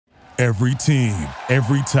Every team,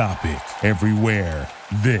 every topic, everywhere.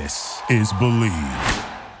 This is Believe.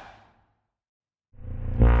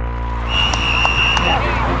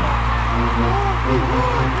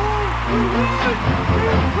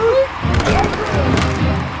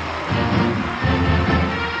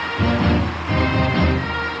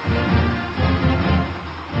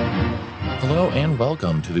 Hello and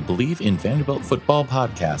welcome to the Believe in Vanderbilt Football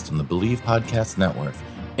podcast on the Believe Podcast Network.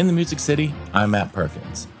 In the Music City, I'm Matt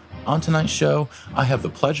Perkins. On tonight's show, I have the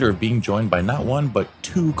pleasure of being joined by not one, but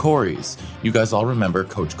two Corys. You guys all remember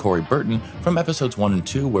Coach Corey Burton from episodes 1 and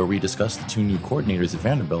 2, where we discussed the two new coordinators at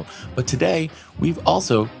Vanderbilt. But today, we've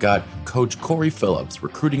also got Coach Corey Phillips,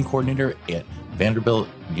 recruiting coordinator at Vanderbilt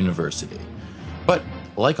University. But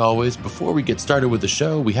like always, before we get started with the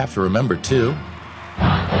show, we have to remember to...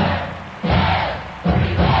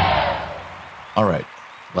 All right,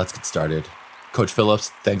 let's get started. Coach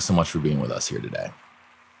Phillips, thanks so much for being with us here today.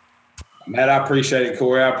 Matt, I appreciate it,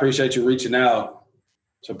 Corey. I appreciate you reaching out.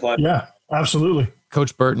 It's a pleasure. Yeah, absolutely.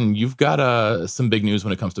 Coach Burton, you've got some big news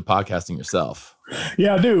when it comes to podcasting yourself.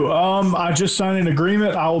 Yeah, I do. I just signed an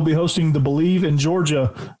agreement. I will be hosting the Believe in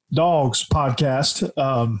Georgia Dogs podcast.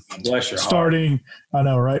 Bless your starting, heart.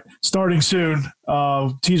 I know, right? Starting soon.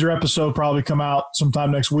 Teaser episode probably come out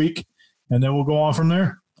sometime next week, and then we'll go on from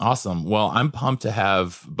there. Awesome. Well, I'm pumped to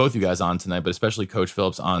have both you guys on tonight, but especially Coach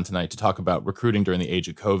Phillips on tonight to talk about recruiting during the age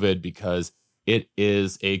of COVID, because it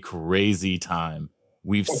is a crazy time.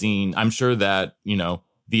 We've seen, I'm sure that, the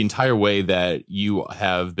entire way that you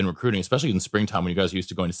have been recruiting, especially in the springtime when you guys are used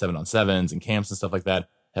to going to 7-on-7s and camps and stuff like that,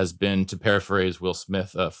 has been, to paraphrase Will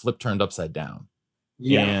Smith, flip turned upside down.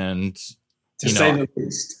 Yeah. And, to say the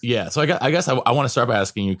least. Yeah. So I guess I want to start by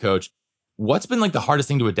asking you, Coach, what's been like the hardest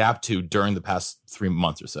thing to adapt to during the past 3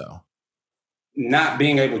 months or so? Not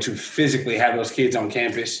being able to physically have those kids on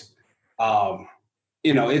campus.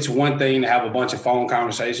 It's one thing to have a bunch of phone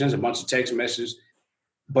conversations, a bunch of text messages,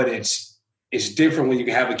 but it's different when you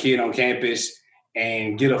can have a kid on campus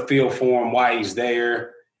and get a feel for him, why he's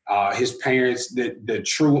there, his parents, the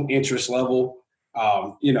true interest level.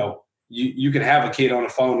 You can have a kid on the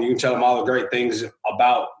phone, you can tell them all the great things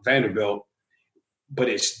about Vanderbilt, but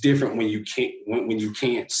it's different when you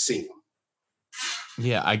can't see them.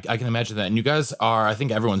 Yeah, I can imagine that. And you guys are, I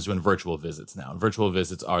think everyone's doing virtual visits now. Virtual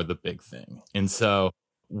visits are the big thing. And so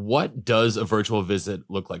what does a virtual visit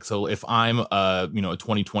look like? So if I'm a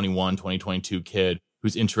 2021, 2022 kid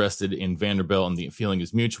who's interested in Vanderbilt and the feeling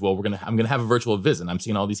is mutual, I'm going to have a virtual visit. I'm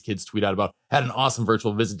seeing all these kids tweet out about, had an awesome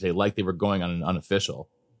virtual visit today, like they were going on an unofficial.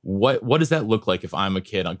 What does that look like if I'm a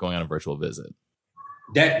kid going on a virtual visit?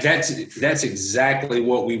 That's exactly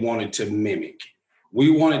what we wanted to mimic. We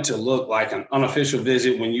wanted to look like an unofficial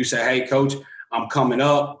visit when you say, hey, Coach, I'm coming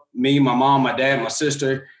up. Me, my mom, my dad, my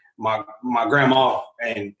sister, my grandma,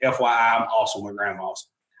 and FYI, I'm also my grandma's.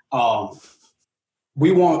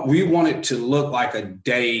 We want it to look like a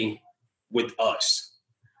day with us.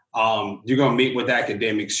 You're going to meet with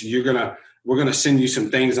academics. We're going to send you some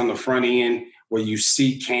things on the front end where you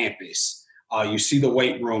see campus. You see the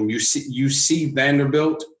weight room, you see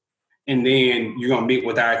Vanderbilt, and then you're going to meet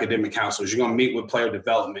with our academic counselors. You're going to meet with player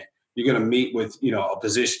development. You're going to meet with, a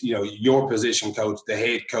position, your position coach, the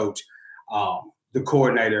head coach, the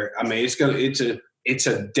coordinator. I mean, it's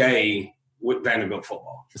a day with Vanderbilt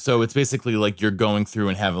football. So it's basically like you're going through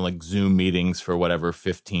and having like Zoom meetings for whatever,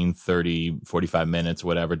 15, 30, 45 minutes,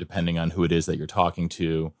 whatever, depending on who it is that you're talking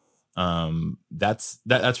to. That's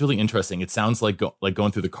really interesting. It sounds like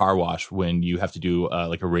going through the car wash when you have to do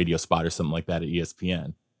like a radio spot or something like that at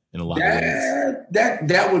ESPN in a lot of ways.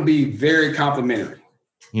 That would be very complimentary.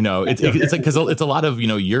 It's like, because it's a lot of,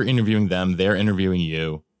 you're interviewing them, they're interviewing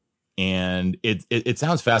you, and it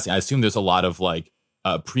sounds fascinating. I assume there's a lot of like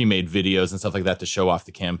pre-made videos and stuff like that to show off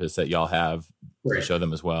the campus that y'all have to show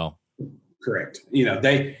them as well. Correct.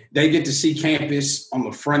 They get to see campus on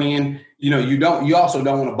the front end. You also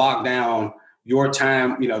don't want to bog down your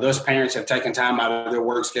time. Those parents have taken time out of their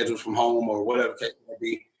work schedules from home or whatever it may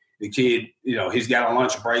be. The kid, he's got a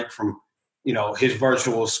lunch break from, his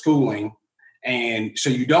virtual schooling. And so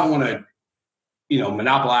you don't want to,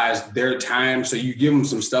 monopolize their time. So you give them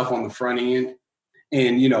some stuff on the front end.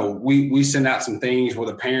 And, we send out some things where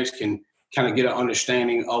the parents can kind of get an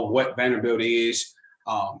understanding of what Vanderbilt is,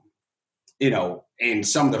 and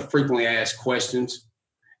some of the frequently asked questions.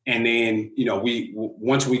 And then,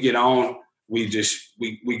 once we get on,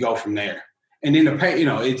 we go from there. And then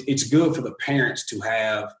it's good for the parents to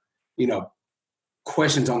have,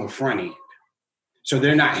 questions on the front end. So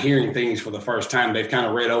they're not hearing things for the first time. They've kind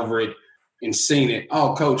of read over it and seen it.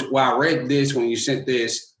 Oh, Coach, well, I read this when you sent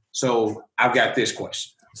this, so I've got this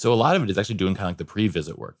question. So a lot of it is actually doing kind of like the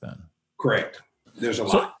pre-visit work then. Correct. There's a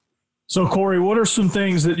lot. So Corey, what are some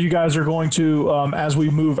things that you guys are going to, as we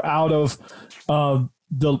move out of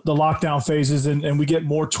the lockdown phases and we get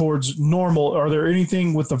more towards normal, are there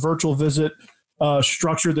anything with the virtual visit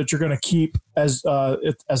structure that you're going to keep as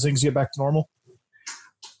things get back to normal?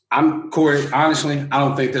 Corey, honestly, I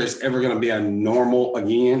don't think there's ever going to be a normal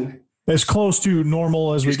again. As close to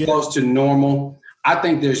normal as we get. Close to normal. I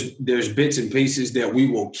think there's bits and pieces that we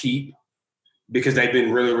will keep because they've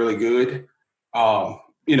been really, really good.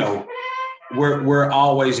 We're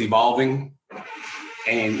always evolving,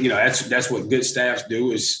 and that's what good staffs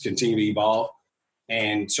do, is continue to evolve.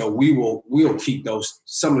 And so we'll keep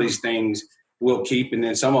some of these things we'll keep, and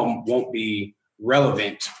then some of them won't be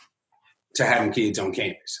relevant to having kids on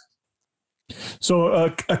campus. So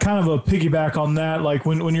a kind of a piggyback on that, like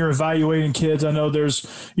when you're evaluating kids, I know there's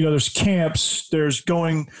camps, there's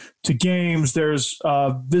going to games, there's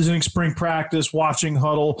visiting spring practice, watching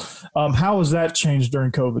huddle. How has that changed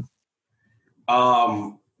during COVID?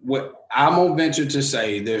 What I'm gonna venture to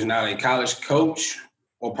say, there's not a college coach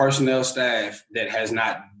or personnel staff that has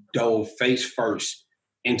not dove face first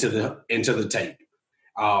into the tape,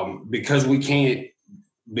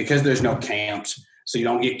 because there's no camps. So you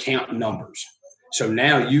don't get camp numbers. So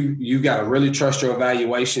now you got to really trust your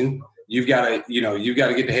evaluation. You've got to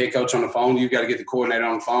get the head coach on the phone. You've got to get the coordinator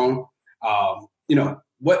on the phone.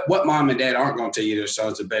 What mom and dad aren't going to tell you their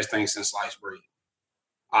son's the best thing since sliced bread.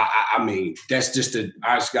 I mean, that's just the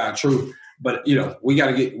honest God truth. But we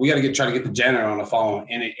got to try to get the janitor on the phone,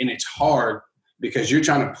 and it's hard because you're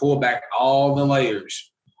trying to pull back all the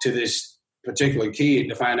layers to this particular kid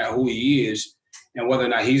to find out who he is and whether or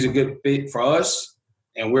not he's a good fit for us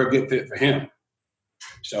and we're a good fit for him.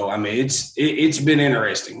 So, I mean, it's been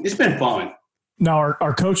interesting. It's been fun. Now,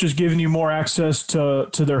 are coaches giving you more access to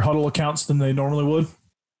their huddle accounts than they normally would?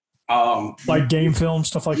 Like game film,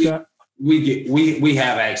 stuff like that? We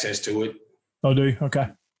have access to it. Oh, do you? Okay.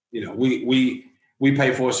 We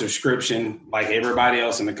pay for a subscription like everybody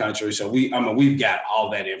else in the country. So we've got all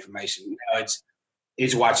that information.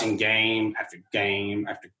 It's watching game after game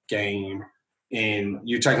after game. And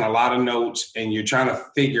you're taking a lot of notes and you're trying to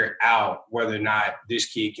figure out whether or not this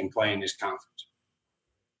kid can play in this conference.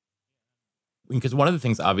 Because one of the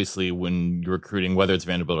things, obviously, when you're recruiting, whether it's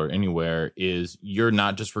Vanderbilt or anywhere, is you're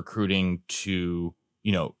not just recruiting to,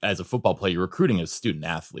 as a football player, you're recruiting as a student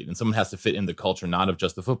athlete. And someone has to fit in the culture, not of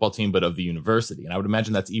just the football team, but of the university. And I would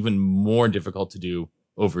imagine that's even more difficult to do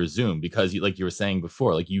over Zoom because, like you were saying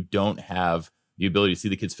before, like you don't have the ability to see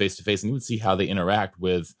the kids face to face and you would see how they interact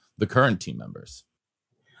with the current team members.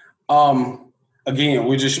 Again,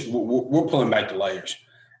 we're pulling back the layers,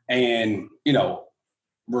 and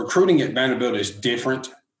recruiting at Vanderbilt is different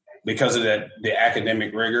because of the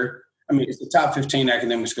academic rigor. I mean, it's the top 15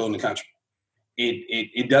 academic school in the country.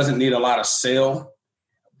 It doesn't need a lot of sell,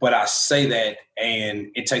 but I say that, and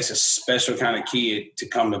it takes a special kind of kid to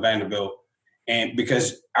come to Vanderbilt, and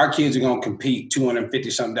because our kids are going to compete 250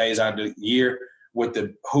 some days out of the year with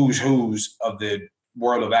the who's of the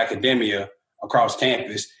world of academia across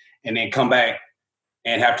campus, and then come back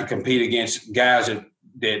and have to compete against guys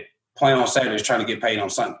that play on Saturdays trying to get paid on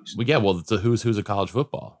Sundays. Well, yeah, it's a who's of college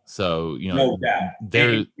football. So, no doubt.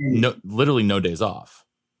 There's literally no days off.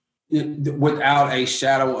 Without a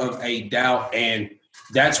shadow of a doubt. And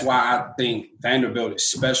that's why I think Vanderbilt is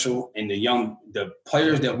special. And the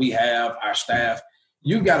players that we have, our staff,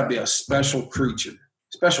 you got to be a special creature,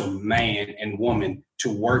 special man and woman to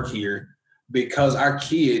work here, because our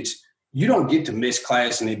kids, you don't get to miss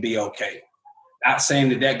class and it be okay. Not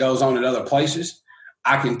saying that goes on at other places.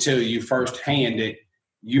 I can tell you firsthand that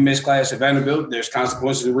you miss class at Vanderbilt, there's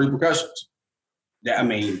consequences and repercussions. I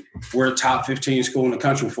mean, we're a top 15 school in the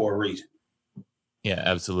country for a reason. Yeah,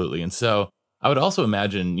 absolutely. And so I would also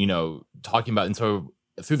imagine, talking about, and so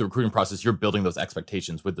through the recruiting process, you're building those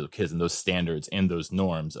expectations with the kids and those standards and those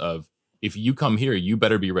norms of, if you come here, you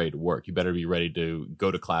better be ready to work. You better be ready to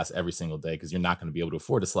go to class every single day because you're not going to be able to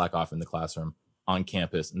afford to slack off in the classroom, on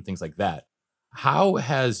campus, and things like that. How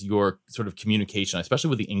has your sort of communication,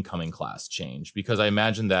 especially with the incoming class, changed? Because I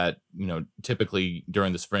imagine that, typically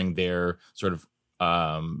during the spring, they're sort of,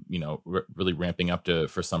 really ramping up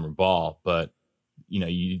for summer ball, but,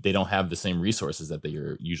 they don't have the same resources that they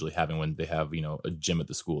are usually having when they have, a gym at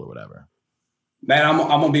the school or whatever. Man, I'm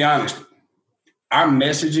going to be honest. Our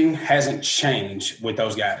messaging hasn't changed with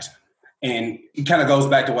those guys. And it kind of goes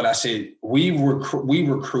back to what I said. We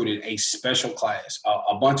recruited a special class,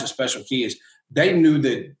 a bunch of special kids. They knew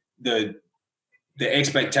that the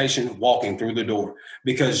expectation walking through the door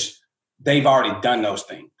because they've already done those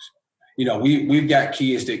things. we've got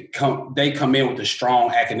kids that come in with a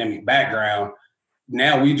strong academic background.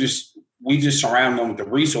 Now we just surround them with the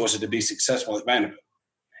resources to be successful at Vanderbilt.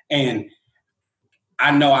 And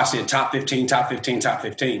I know I said top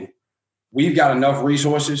 15. We've got enough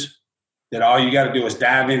resources that all you got to do is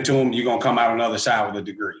dive into them. You're going to come out on the other side with a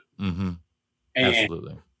degree. Mm-hmm. And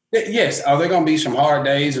absolutely. Yes. Are there going to be some hard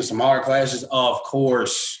days and some hard classes? Of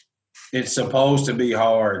course. It's supposed to be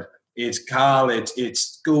hard. It's college.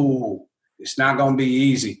 It's school. It's not going to be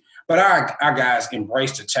easy. But our guys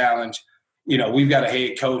embrace the challenge. We've got a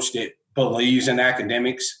head coach that believes in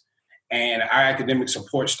academics, and our academic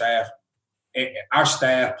support staff, our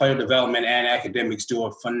staff, player development and academics do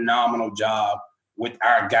a phenomenal job with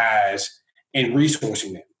our guys in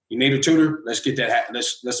resourcing them. You need a tutor? Let's get that.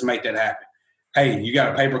 Let's make that happen. Hey, you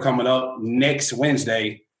got a paper coming up next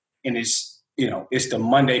Wednesday, and it's the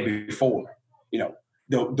Monday before,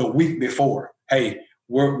 the week before. Hey,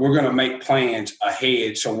 we're going to make plans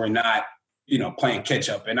ahead so we're not, playing catch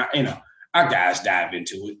up. And our guys dive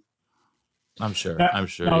into it. I'm sure.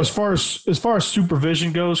 Now, as far as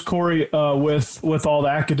supervision goes, Corey, with all the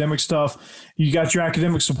academic stuff, you got your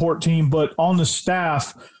academic support team, but on the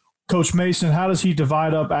staff, Coach Mason, how does he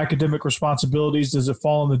divide up academic responsibilities? Does it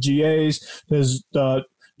fall on the GAs? Do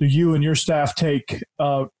you and your staff take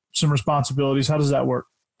some responsibilities? How does that work?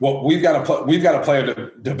 Well, we've got a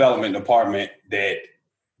player development department that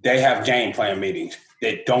they have game plan meetings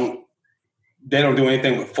that don't do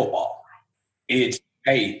anything with football. It's,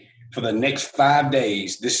 hey, for the next 5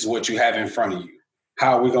 days, this is what you have in front of you.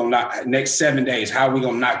 How are we going to next 7 days, how are we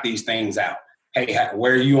going to knock these things out? Hey,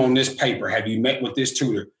 where are you on this paper? Have you met with this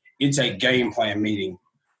tutor? It's a game plan meeting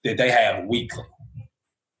that they have weekly.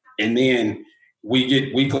 And then we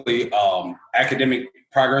get weekly academic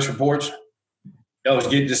progress reports. Those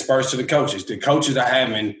get dispersed to the coaches. The coaches are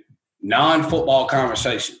having non-football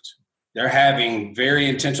conversations. They're having very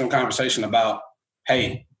intentional conversation about,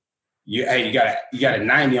 hey, you got a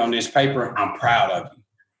 90 on this paper. I'm proud of you.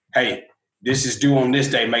 Hey, this is due on this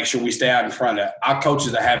day. Make sure we stay out in front of it. Our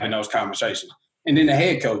coaches are having those conversations. And then the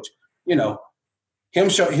head coach, he'll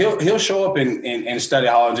show up in study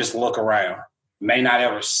hall and just look around. May not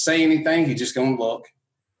ever say anything. He's just going to look.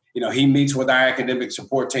 He meets with our academic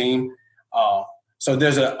support team. So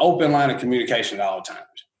there's an open line of communication at all times.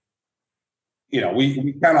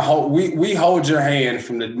 We kind of hold your hand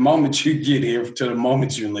from the moment you get here to the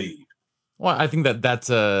moment you leave. Well, I think that's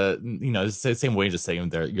it's the same way to say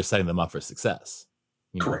you're setting them up for success.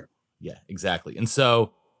 Correct. Yeah, exactly. And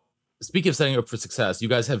so, speaking of setting up for success, you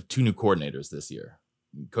guys have 2 new coordinators this year,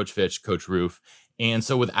 Coach Fitch, Coach Roof. And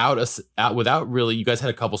so without really, you guys had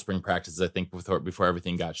a couple spring practices, I think, before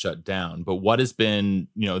everything got shut down. But what has been,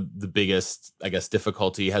 the biggest, I guess,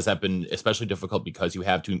 difficulty? Has that been especially difficult because you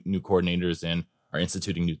have 2 new coordinators and are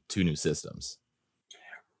instituting 2 new systems?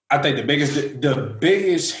 I think the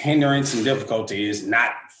biggest hindrance and difficulty is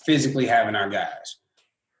not physically having our guys.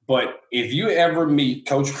 But if you ever meet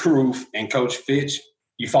Coach Roof and Coach Fitch,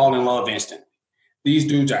 you fall in love instantly. These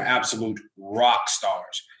dudes are absolute rock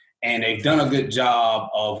stars. And they've done a good job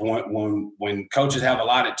of when coaches have a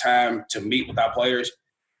lot of time to meet with our players,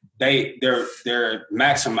 they're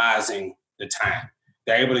maximizing the time.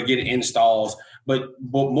 They're able to get installs, but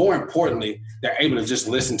more importantly, they're able to just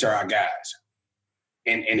listen to our guys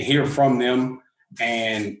and hear from them.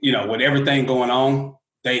 And with everything going on,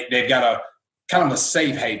 they've got a kind of a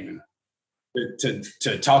safe haven to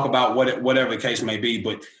talk about whatever the case may be.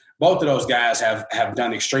 But both of those guys have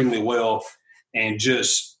done extremely well and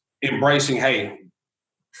just embracing, hey,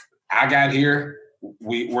 I got here.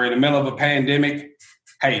 We're in the middle of a pandemic.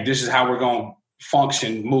 Hey, this is how we're going to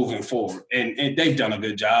function moving forward. And they've done a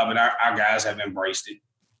good job, and our guys have embraced it.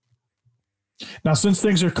 Now, since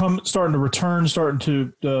things are starting to return, they're starting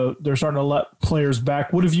to let players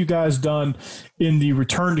back, what have you guys done in the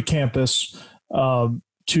return to campus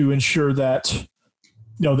to ensure that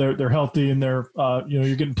they're healthy and they're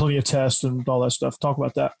you're getting plenty of tests and all that stuff? Talk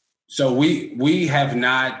about that. So we do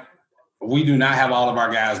not have all of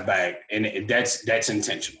our guys back, and that's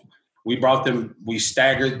intentional. We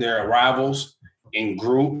staggered their arrivals in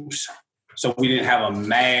groups, so we didn't have a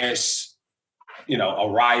mass,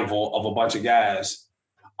 arrival of a bunch of guys.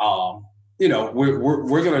 We're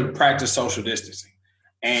going to practice social distancing,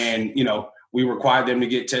 and we required them to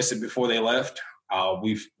get tested before they left.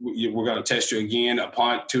 We're going to test you again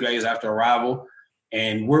upon 2 days after arrival,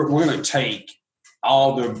 and we're going to take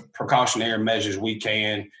all the precautionary measures we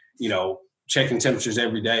can. Checking temperatures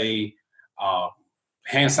every day,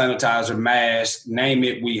 hand sanitizer, mask, name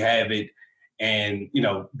it, we have it. And,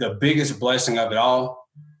 the biggest blessing of it all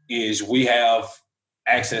is we have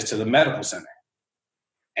access to the medical center.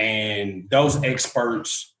 and those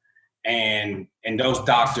experts and those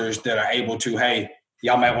doctors that are able to, hey,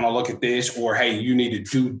 y'all might want to look at this, or hey, you need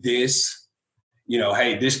to do this.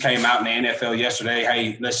 Hey, this came out in the NFL yesterday.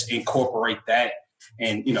 Hey, let's incorporate that.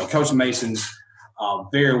 And Coach Mason's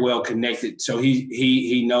very well connected, so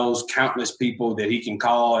he knows countless people that he can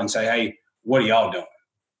call and say, hey, what are y'all doing?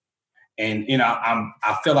 And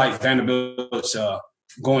I feel like Vanderbilt's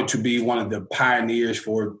going to be one of the pioneers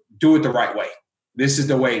for do it the right way. This is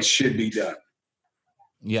the way it should be done.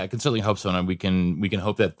 Yeah, I can certainly hope so, and we can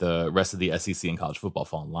hope that the rest of the SEC and college football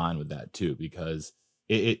fall in line with that too, because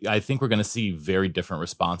I think we're going to see very different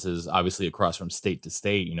responses, obviously across from state to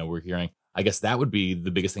state. We're hearing. I guess that would be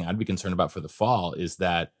the biggest thing I'd be concerned about for the fall is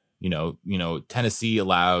that Tennessee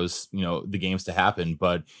allows the games to happen,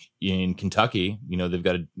 but in Kentucky, they've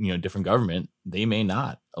got a different government. They may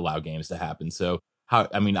not allow games to happen. So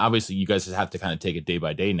obviously you guys just have to kind of take it day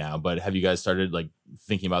by day now, but have you guys started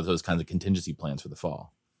thinking about those kinds of contingency plans for the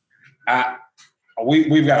fall?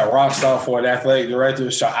 We've got a rock star for an athletic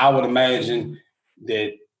director, so I would imagine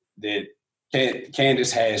that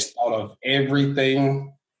Candace has thought of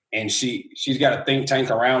everything, and she's got a think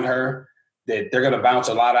tank around her that they're going to bounce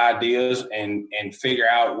a lot of ideas and figure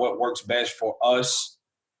out what works best for us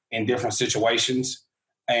in different situations.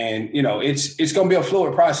 And, it's going to be a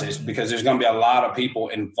fluid process because there's going to be a lot of people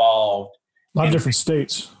involved. A lot of different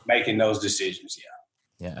states making those decisions.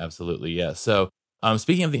 Yeah. Yeah, absolutely. Yeah. So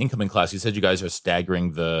speaking of the incoming class, you said you guys are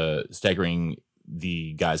staggering the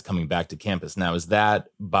guys coming back to campus. Now, is that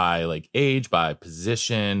by age, by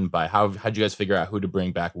position, by how'd you guys figure out who to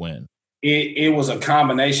bring back when? It was a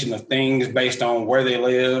combination of things based on where they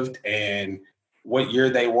lived and what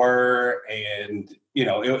year they were, and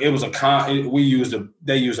it was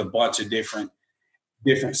they used a bunch of different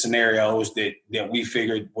scenarios that we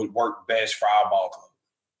figured would work best for our ball club.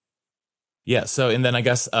 Yeah. So, and then I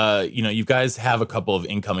guess you guys have a couple of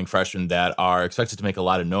incoming freshmen that are expected to make a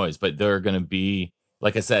lot of noise, but they're going to be,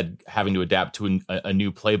 like I said, having to adapt to a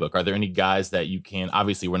new playbook. Are there any guys that you can?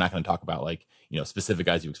 Obviously, we're not going to talk about specific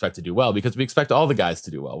guys you expect to do well, because we expect all the guys to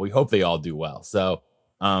do well. We hope they all do well. So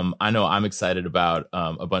I know I'm excited about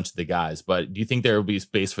a bunch of the guys, but do you think there will be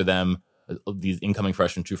space for them, these incoming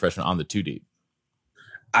freshmen, true freshmen, on the 2 deep?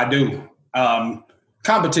 I do.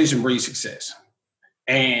 Competition breeds success.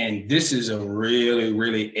 And this is a really,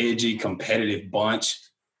 really edgy, competitive bunch.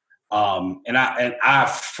 And I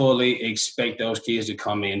fully expect those kids to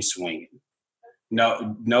come in swinging.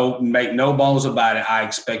 No, make no bones about it. I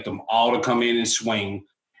expect them all to come in and swing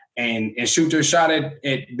and shoot their shot at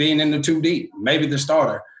being in the 2 deep, maybe the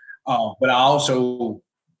starter. But I also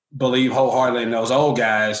believe wholeheartedly in those old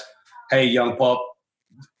guys. Hey, young pup,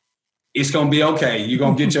 it's going to be okay. You're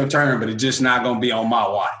going to get your turn, but it's just not going to be on my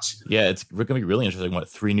watch. Yeah, it's going to be really interesting. What,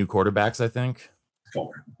 3 new quarterbacks, I think?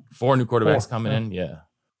 4 new quarterbacks coming in, yeah.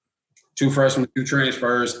 2 freshmen, 2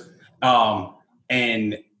 transfers.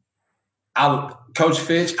 And Coach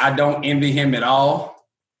Fitch, I don't envy him at all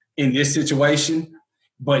in this situation,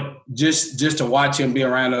 but just to watch him be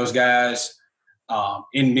around those guys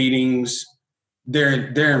in meetings, they're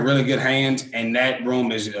in really good hands, and that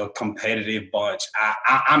room is a competitive bunch.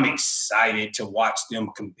 I'm excited to watch them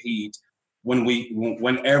compete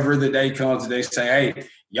whenever the day comes they say, hey,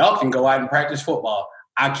 y'all can go out and practice football.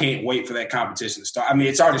 I can't wait for that competition to start. I mean,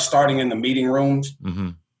 it's already starting in the meeting rooms,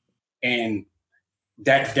 and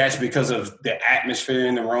that's because of the atmosphere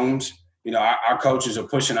in the rooms. Our coaches are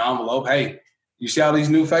pushing the envelope. Hey, you see all these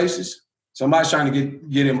new faces? Somebody's trying to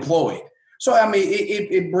get employed. So, I mean,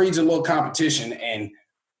 it breeds a little competition, and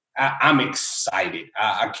I'm excited.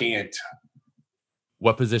 I can't.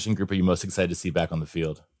 What position group are you most excited to see back on the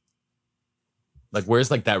field? Where's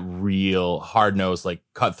that real hard-nosed,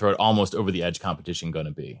 cutthroat, almost over-the-edge competition going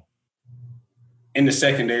to be? In the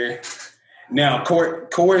secondary. Now,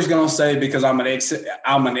 Corey's going to say, because I'm an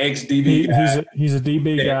ex-DB guy. He's a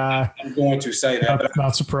DB guy. I'm going to say that.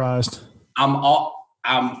 Not surprised.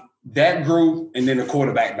 I'm that group, and then the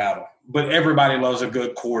quarterback battle. But everybody loves a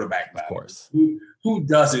good quarterback battle. Of course. Who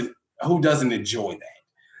doesn't enjoy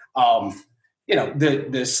that?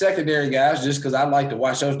 The secondary guys, just because I like to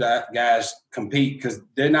watch those guys compete, because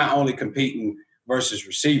they're not only competing versus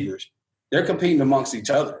receivers, they're competing amongst each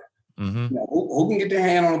other. Mm-hmm. Who can get their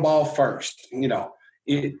hand on the ball first?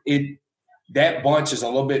 That bunch is they're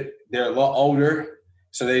a little older,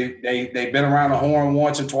 so they've been around the horn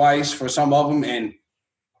once or twice for some of them, and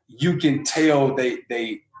you can tell they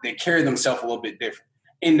carry themselves a little bit different,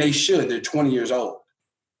 and they should. They're 20 years old,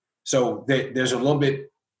 so there's a little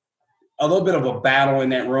bit of a battle in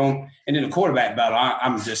that room. And then the quarterback battle,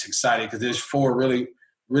 I'm just excited because there's 4 really,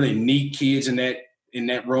 really neat kids in that in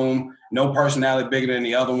that room, no personality bigger than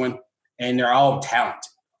the other one, and they're all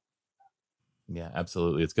talented. Yeah,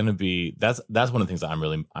 absolutely. It's going to be that's one of the things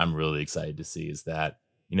I'm really excited to see is that,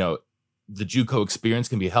 the JUCO experience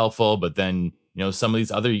can be helpful, but then, some of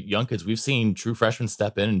these other young kids, we've seen true freshmen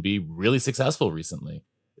step in and be really successful recently.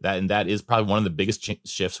 That is probably one of the biggest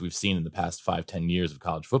shifts we've seen in the past 5-10 years of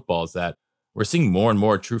college football is that we're seeing more and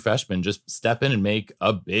more true freshmen just step in and make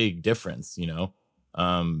a big difference. Derek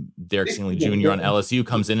Stingley Jr. on LSU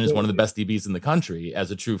comes in as one of the best DBs in the country as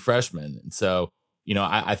a true freshman. And so,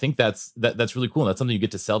 I think that's really cool. And that's something you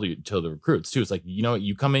get to sell to the recruits too. It's like,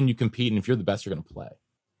 you come in, you compete, and if you're the best, you're going to play.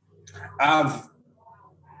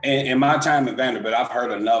 In my time at Vanderbilt, I've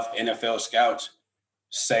heard enough NFL scouts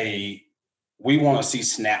say, we want to see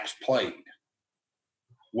snaps played.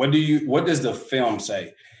 What does the film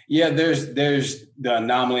say? Yeah, there's the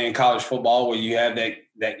anomaly in college football where you have that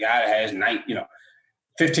guy that has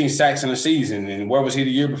 15 sacks in a season. And where was he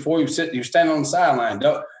the year before? He was standing on the sideline.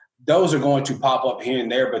 Those are going to pop up here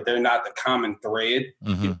and there, but they're not the common thread.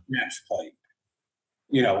 Mm-hmm. Snaps played.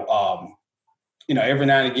 Every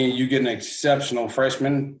now and again you get an exceptional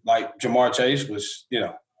freshman like Jamar Chase was,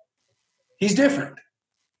 he's different.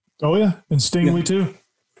 Oh yeah, and Stingley too.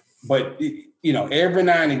 But every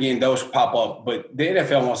now and again those pop up. But the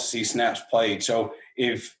NFL wants to see snaps played. So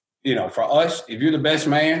if for us, if you're the best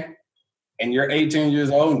man and you're 18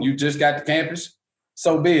 years old and you just got to campus,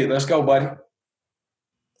 so be it. Let's go, buddy.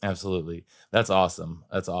 Absolutely, that's awesome.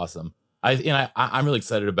 I'm really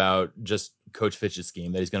excited about just Coach Fitch's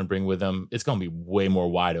scheme that he's going to bring with him. It's going to be way more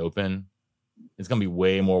wide open.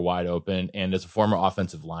 And as a former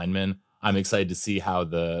offensive lineman, I'm excited to see how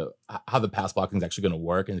the pass blocking is actually going to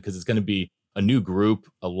work, and because it's going to be a new group,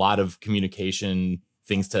 a lot of communication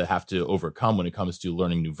things to have to overcome when it comes to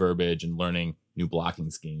learning new verbiage and learning new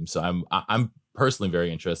blocking schemes. So I'm personally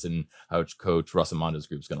very interested in how Coach Russ Amondo's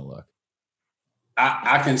group is going to look.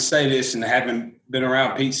 I can say this, and having been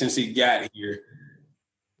around Pete since he got here,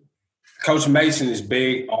 Coach Mason is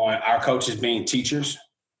big on our coaches being teachers,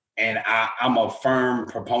 and I'm a firm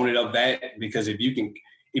proponent of that because if you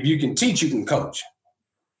can teach, you can coach,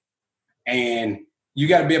 and you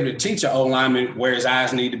got to be able to teach an O-lineman where his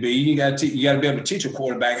eyes need to be. You got to be able to teach a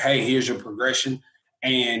quarterback, hey, here's your progression,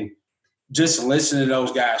 and just listen to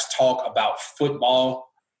those guys talk about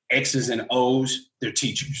football, X's and O's. They're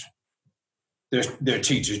teachers. They're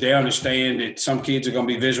teachers. They understand that some kids are going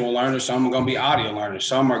to be visual learners, some are going to be audio learners.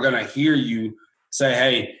 Some are going to hear you say,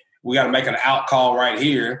 hey, we got to make an out call right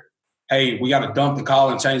here. Hey, we got to dump the call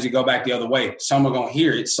and change it, go back the other way. Some are going to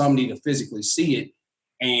hear it. Some need to physically see it.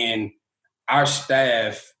 And our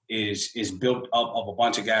staff is built up of a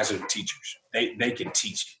bunch of guys that are teachers. They can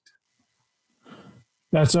teach it.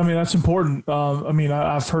 That's important.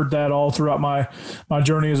 I've heard that all throughout my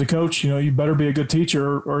journey as a coach. You better be a good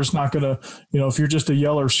teacher or it's not going to, if you're just a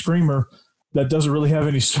yeller screamer that doesn't really have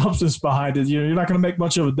any substance behind it, you're not going to make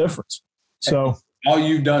much of a difference. So all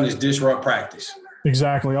you've done is disrupt practice.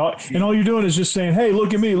 Exactly. All you're doing is just saying, hey,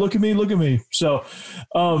 look at me, look at me, look at me. So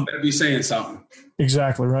better be saying something.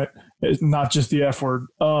 Exactly. Right. It's not just the F word.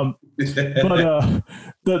 But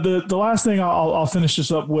the last thing I'll finish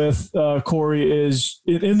this up with, Corey, is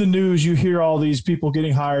in the news you hear all these people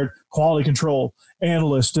getting hired, quality control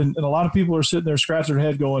analysts, and a lot of people are sitting there scratching their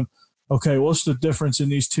head going, okay, what's the difference in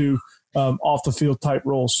these two off the field type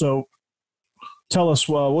roles? So tell us,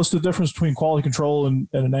 what's the difference between quality control and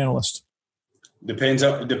an analyst? Depends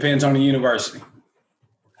on the university.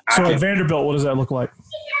 So at Vanderbilt, what does that look like?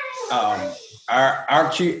 Our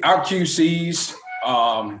QCs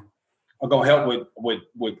are going to help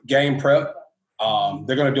with game prep.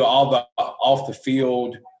 They're going to do all the off the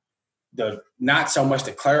field, not so much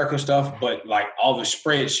the clerical stuff, but like all the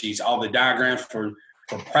spreadsheets, all the diagrams for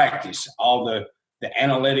practice, all the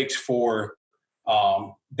analytics for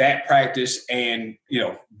that practice and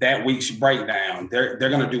that week's breakdown. They're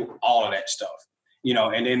going to do all of that stuff.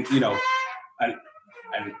 And then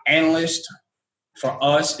an analyst for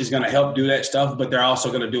us is going to help do that stuff, but they're also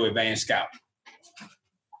going to do advanced scouting.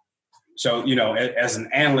 So, as an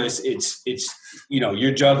analyst, it's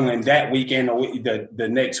you're juggling that weekend or the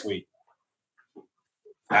next week.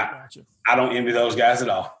 I don't envy those guys at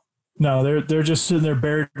all. No, they're just sitting there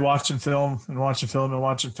buried watching film and watching film and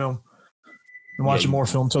watching film and watching more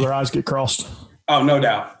film until their eyes get crossed. Oh, no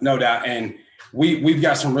doubt. And we've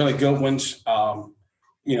got some really good ones.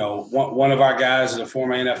 One of our guys is a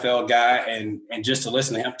former NFL guy, and just to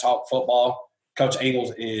listen to him talk football, Coach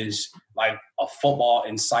Ingles is like a football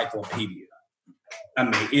encyclopedia. I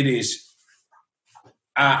mean, it is.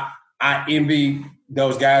 I envy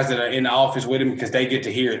those guys that are in the office with him because they get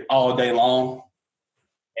to hear it all day long,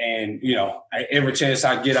 And, you know, every chance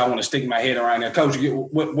I get, I want to stick my head around there. Coach,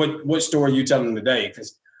 what story are you telling today?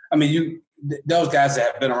 Because, I mean, those guys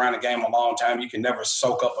that have been around the game a long time, you can never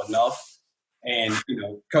soak up enough. And, you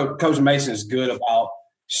know, Coach Mason is good about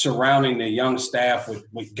surrounding the young staff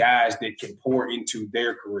with guys that can pour into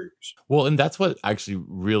their careers. Well, and that's what actually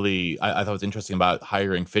really I thought was interesting about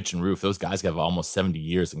hiring Fitch and Roof. Those guys have almost 70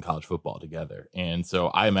 years in college football together. And so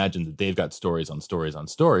I imagine that they've got stories on stories on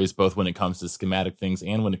stories, both when it comes to schematic things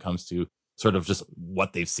and when it comes to sort of just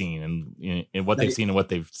what they've seen and what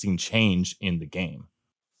they've seen change in the game.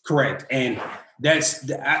 Correct. And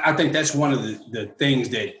I think that's one of the things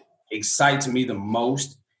that excites me the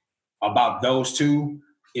most about those two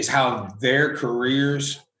is how their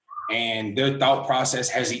careers and their thought process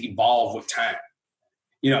has evolved with time.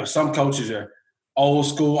 You know, some coaches are old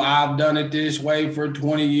school. I've done it this way for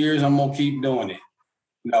 20 years. I'm going to keep doing it.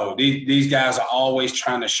 No, these guys are always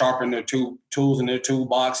trying to sharpen their tools in their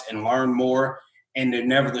toolbox and learn more. And they're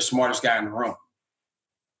never the smartest guy in the room.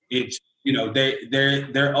 It's, you know,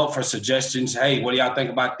 they're up for suggestions. Hey, what do y'all think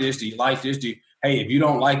about this? Do you like this? Hey, if you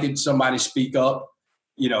don't like it, somebody speak up,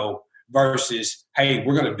 you know, versus, hey,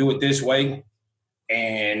 we're going to do it this way,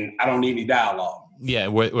 and I don't need any dialogue. Yeah,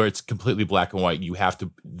 where it's completely black and white.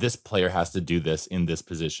 This player has to do this in this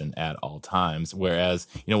position at all times. Whereas,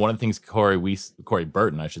 you know, one of the things Corey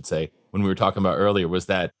Burton, I should say, when we were talking about earlier, was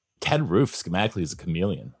that Ted Roof schematically is a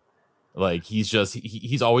chameleon. Like he's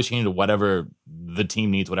always changing to whatever the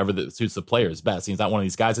team needs, whatever that suits the players best. He's not one of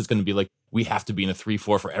these guys that's going to be like, we have to be in a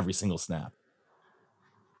 3-4 for every single snap.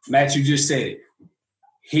 Matt, you just said it.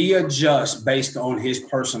 He adjusts based on his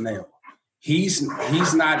personnel. He's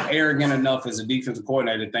not arrogant enough as a defensive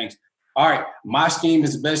coordinator to think, all right, my scheme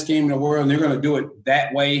is the best scheme in the world, and they're going to do it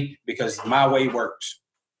that way because my way works.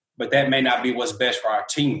 But that may not be what's best for our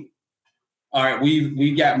team. All right,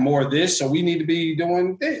 we got more of this, so we need to be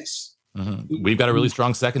doing this. Mm-hmm. We've got a really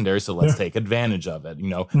strong secondary, so let's take advantage of it. You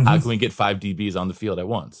know, how can we get 5 DBs on the field at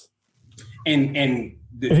once? And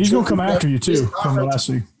he's going to come after you too from the last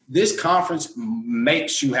week. This conference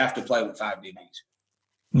makes you have to play with 5 DBs.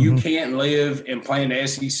 You can't live and play in the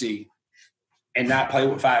SEC and not play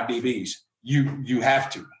with 5 DBs. You have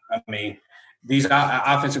to. I mean, these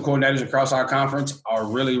offensive coordinators across our conference are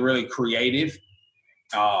really, really creative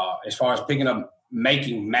as far as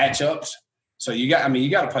making matchups. So you got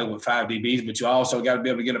to play with 5 DBs, but you also got to be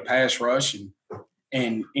able to get a pass rush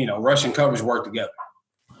and you know, rush and coverage work together.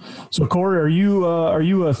 So Corey, are you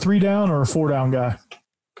a 3-down or a 4-down guy?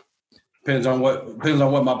 Depends on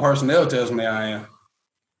what my personnel tells me I am.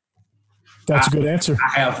 That's a good answer.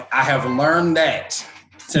 I have learned that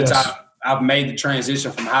since I've made the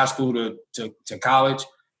transition from high school to college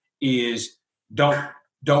is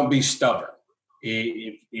don't be stubborn.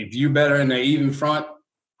 If you better in the even front,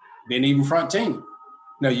 then even front team.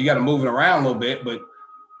 No, you got to move it around a little bit, but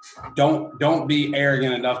don't be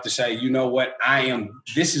arrogant enough to say, you know what,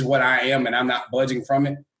 this is what I am and I'm not budging from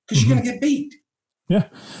it, because you're going to get beat. Yeah.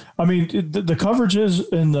 I mean, the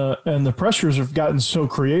coverages and the pressures have gotten so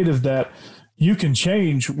creative that you can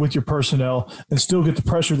change with your personnel and still get the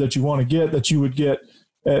pressure that you want to get, that you would get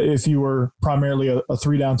if you were primarily a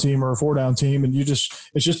 3-down team or a 4-down team. And it's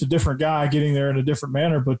just a different guy getting there in a different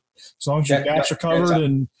manner. But as long as your gaps are covered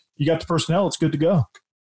and you got the personnel, it's good to go.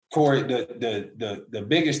 Corey, the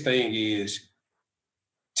biggest thing is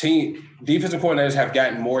defensive coordinators have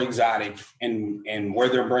gotten more exotic and where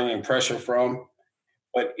they're bringing pressure from.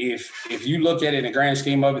 But if you look at it in the grand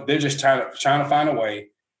scheme of it, they're just trying to find a way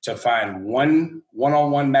to find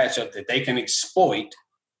one-on-one matchup that they can exploit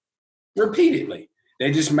repeatedly. They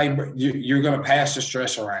just you're going to pass the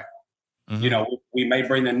stress around. Mm-hmm. You know, we may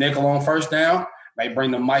bring the nickel on first down, may bring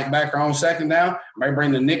the Mike backer on second down, may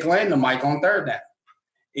bring the nickel and the Mike on third down.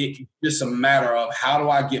 It's just a matter of how do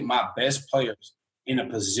I get my best players in a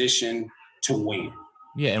position to win.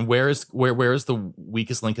 Yeah, and where is the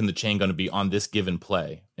weakest link in the chain going to be on this given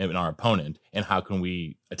play in our opponent, and how can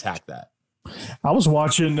we attack that? I was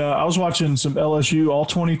watching some LSU all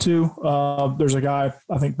 22. There's a guy,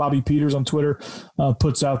 I think Bobby Peters on Twitter,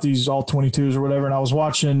 puts out these all 22s or whatever. And I was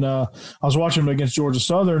watching them against Georgia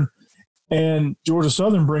Southern, and Georgia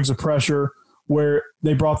Southern brings a pressure where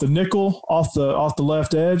they brought the nickel off the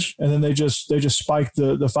left edge, and then they just spiked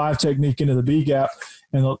the 5 technique into the B gap,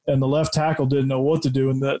 and the left tackle didn't know what to do.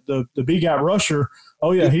 And the B gap rusher,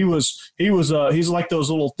 oh yeah, he's like those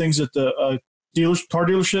little things at the car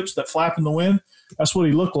dealerships that flap in the wind. That's what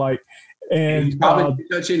he looked like. And he probably didn't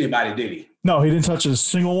touch anybody, did he? No, he didn't touch a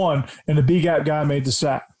single one. And the B gap guy made the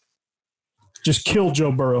sack. Just killed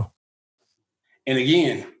Joe Burrow. And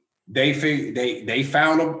again, they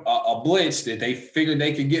found a blitz that they figured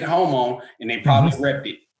they could get home on, and they probably repped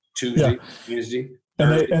it. Tuesday, Wednesday,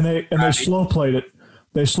 and they slow played it.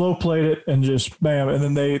 They slow played it and just bam, and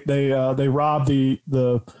then they robbed the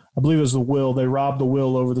I believe it was the Will. They robbed the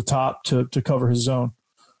Will over the top to cover his zone.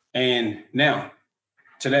 And now,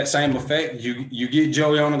 to that same effect, you get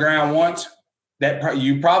Joey on the ground once. That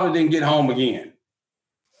you probably didn't get home again.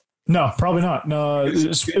 No, probably not. No, at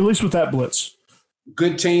least with that blitz.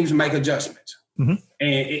 Good teams make adjustments, mm-hmm. and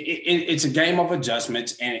it's a game of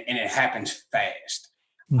adjustments, and it happens fast.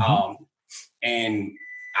 Mm-hmm. And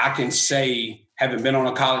I can say, having been on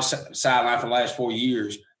a college sideline for the last 4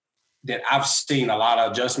 years, that I've seen a lot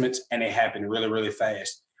of adjustments, and they happen really, really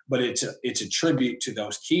fast. But it's a tribute to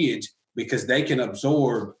those kids because they can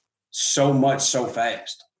absorb so much so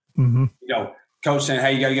fast. Mm-hmm. Coach saying,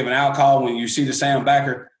 "Hey, you got to give an out call when you see the Sam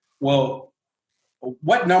backer." Well,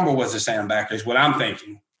 what number was the Sam backer is what I'm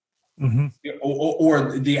thinking. Mm-hmm.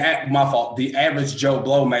 Or my fault. The average Joe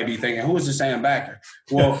Blow may be thinking, "Who is the Sam backer?"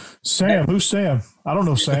 Well, Sam. Who's Sam? I don't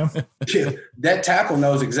know Sam. That tackle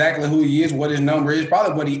knows exactly who he is, what his number is,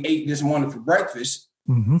 probably what he ate this morning for breakfast,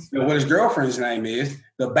 mm-hmm. What his girlfriend's name is.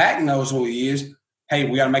 The back knows who he is. Hey,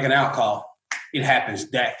 we got to make an out call. It happens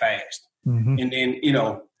that fast. Mm-hmm. And then,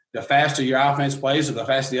 the faster your offense plays or the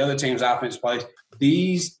faster the other team's offense plays,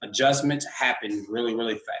 these adjustments happen really,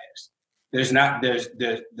 really fast.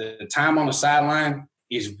 The time on the sideline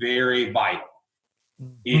is very vital.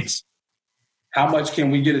 Mm-hmm. It's how much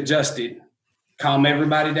can we get adjusted, calm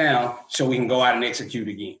everybody down so we can go out and execute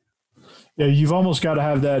again. Yeah, you've almost got to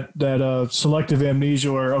have that selective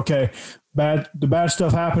amnesia where, okay, the bad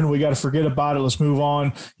stuff happened. We got to forget about it. Let's move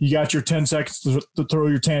on. You got your 10 seconds to throw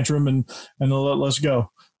your tantrum and let's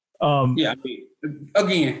go.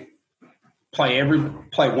 Again, play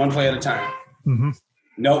one play at a time. Mm-hmm.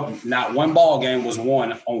 Nope, not one ball game was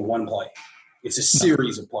won on one play. It's a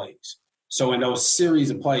series of plays. So in those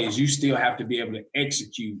series of plays, you still have to be able to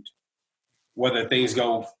execute. Whether things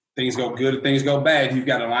go good or things go bad, you've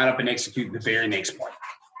got to line up and execute the very next play.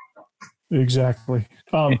 Exactly.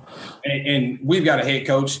 And we've got a head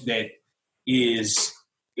coach that is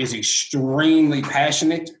extremely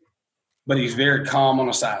passionate, but he's very calm on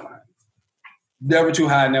the sideline. Never too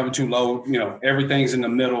high, never too low. Everything's in the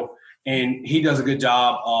middle. And he does a good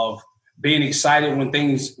job of being excited when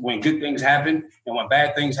good things happen, and when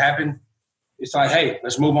bad things happen, it's like, hey,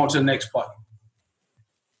 let's move on to the next play.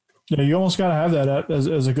 Yeah, you almost got to have that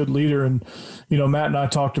as a good leader. And, Matt and I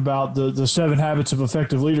talked about the 7 habits of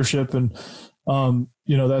effective leadership. And,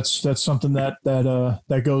 that's something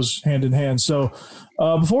that goes hand in hand. So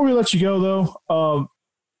before we let you go, though,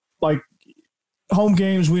 like home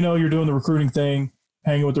games, we know you're doing the recruiting thing,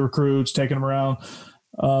 hanging with the recruits, taking them around,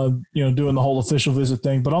 doing the whole official visit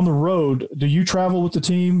thing. But on the road, do you travel with the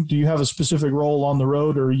team? Do you have a specific role on the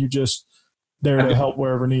road, or are you just there to help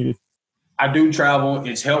wherever needed? I do travel.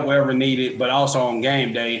 It's help wherever needed, but also on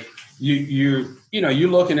game day, you're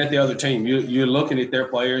looking at the other team. You're looking at their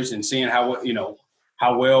players and seeing how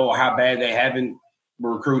well or how bad they haven't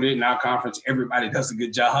recruited. In our conference, everybody does a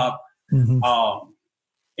good job. Mm-hmm.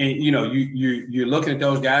 And you're looking at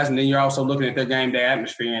those guys, and then you're also looking at their game day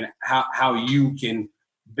atmosphere and how you can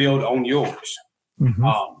build on yours. Mm-hmm.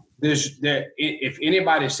 If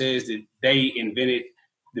anybody says that they invented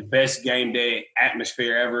the best game day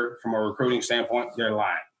atmosphere ever from a recruiting standpoint, they're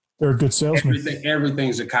lying. They're a good salesman.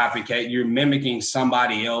 Everything's a copycat. You're mimicking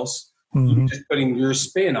somebody else. Mm-hmm. You're just putting your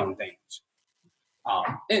spin on things.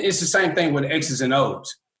 It's the same thing with X's and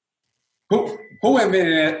O's. Who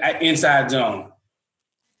invented an inside zone?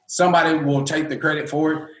 Somebody will take the credit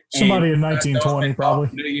for it. Somebody in 1920, probably.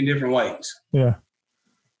 A million different ways. Yeah.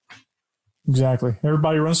 Exactly.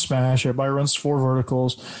 Everybody runs smash. Everybody runs 4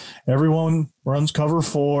 verticals. Everyone runs cover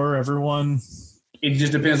 4. It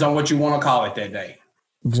just depends on what you want to call it that day.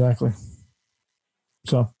 Exactly.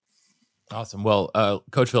 So. Awesome. Well,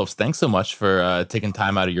 Coach Phillips, thanks so much for taking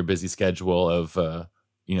time out of your busy schedule of,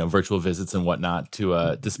 virtual visits and whatnot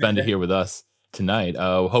to spend it here with us tonight.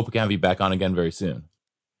 Hope we can have you back on again very soon.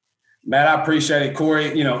 Matt, I appreciate it.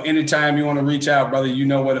 Corey, anytime you want to reach out, brother, you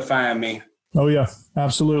know where to find me. Oh, yeah,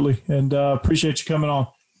 absolutely. And appreciate you coming on.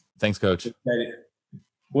 Thanks, Coach.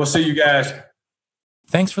 We'll see you guys.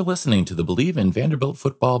 Thanks for listening to the Believe in Vanderbilt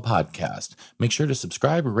Football podcast. Make sure to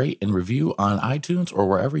subscribe, rate, and review on iTunes or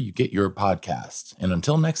wherever you get your podcasts. And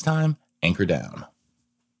until next time, anchor down.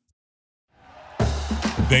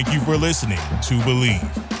 Thank you for listening to Believe.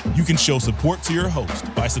 You can show support to your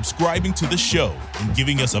host by subscribing to the show and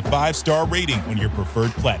giving us a 5-star rating on your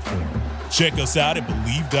preferred platform. Check us out at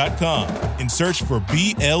Believe.com and search for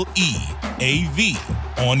BLEAV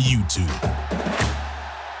on YouTube.